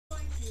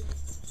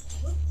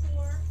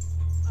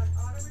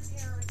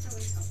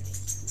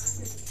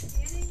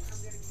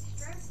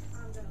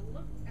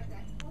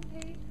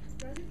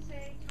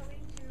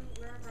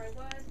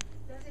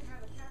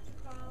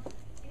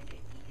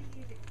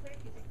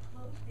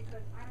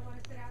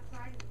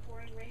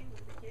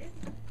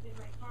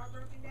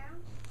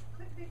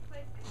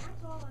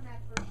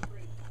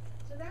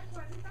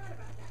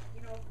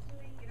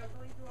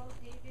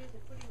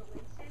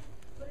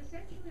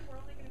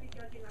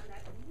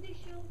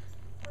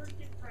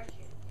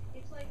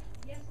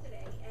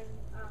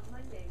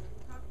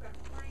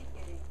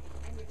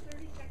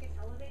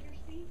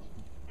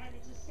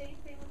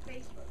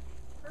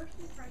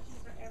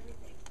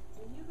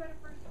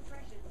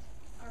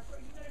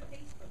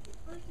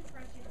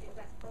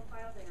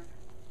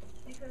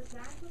because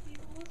that's what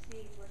people will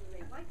see whether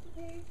they like the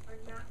page or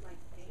not like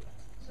the page.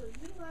 So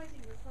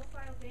utilizing your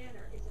profile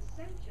banner is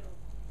essential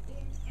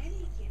in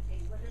any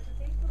campaign, whether it's a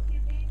Facebook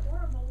campaign or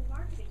a mobile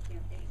marketing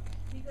campaign,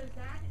 because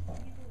that is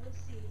what people will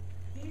see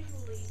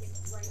visually.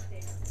 It's right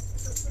there.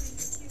 So putting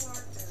your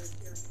QR code,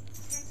 your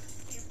text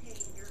to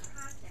campaign, your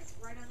content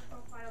right on the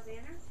profile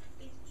banner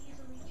is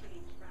easily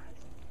changed, guys.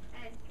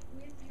 And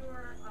with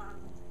your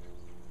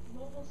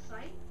mobile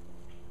site,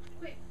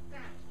 quick,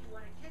 fast. You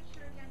want to catch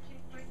their attention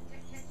quick,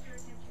 catch their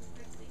attention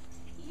quickly.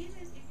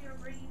 Even if you're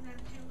bringing them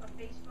to a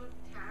Facebook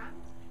tab,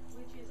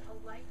 which is a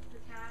like the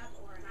tab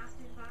or an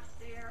opt-in box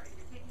there, and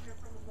you're taking them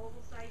from a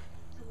mobile site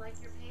to like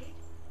your page,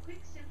 quick,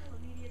 simple,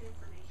 immediate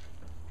information.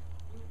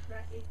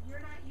 If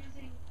you're not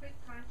using quick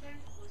content,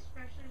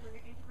 especially when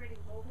you're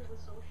integrating mobile with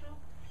social,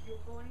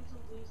 you're going to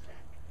lose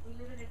them. We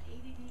live in an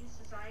ADD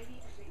society,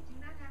 and they do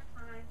not have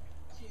time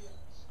to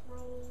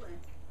scroll and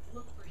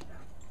look for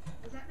stuff.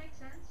 Does that make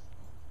sense?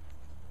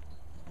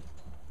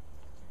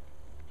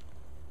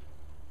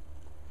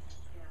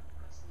 Yeah,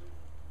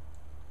 absolutely.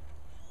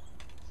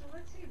 So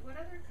let's see, what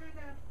other kind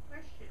of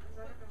questions?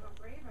 I don't know how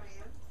brave I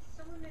am.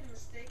 Someone made a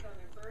mistake on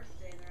their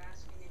birthday and they're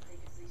asking if they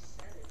could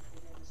reset it. They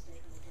made a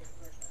mistake on their date of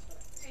birth. That's what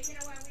I Hey, you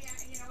know what?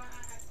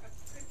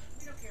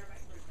 We don't care about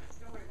your birthday.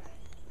 Don't worry about it.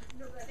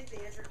 No, but I think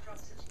they entered from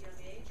such a young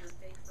age or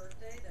fake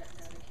birthday that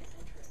now they can't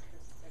enter it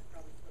because they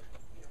probably put,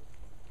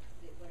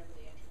 whatever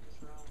they entered was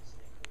wrong, so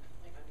they couldn't,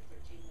 like under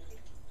 13 maybe.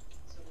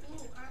 So they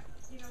Ooh, can't enter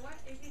that. you know what?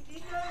 If it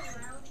did not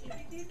allow, if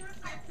it did not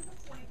get to the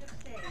point of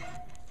saying,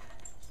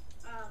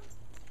 um,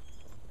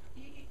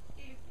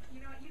 if you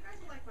know what, you guys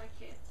are like my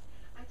kids.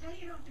 I tell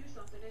you don't do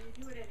something and you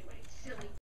do it anyway. Silly.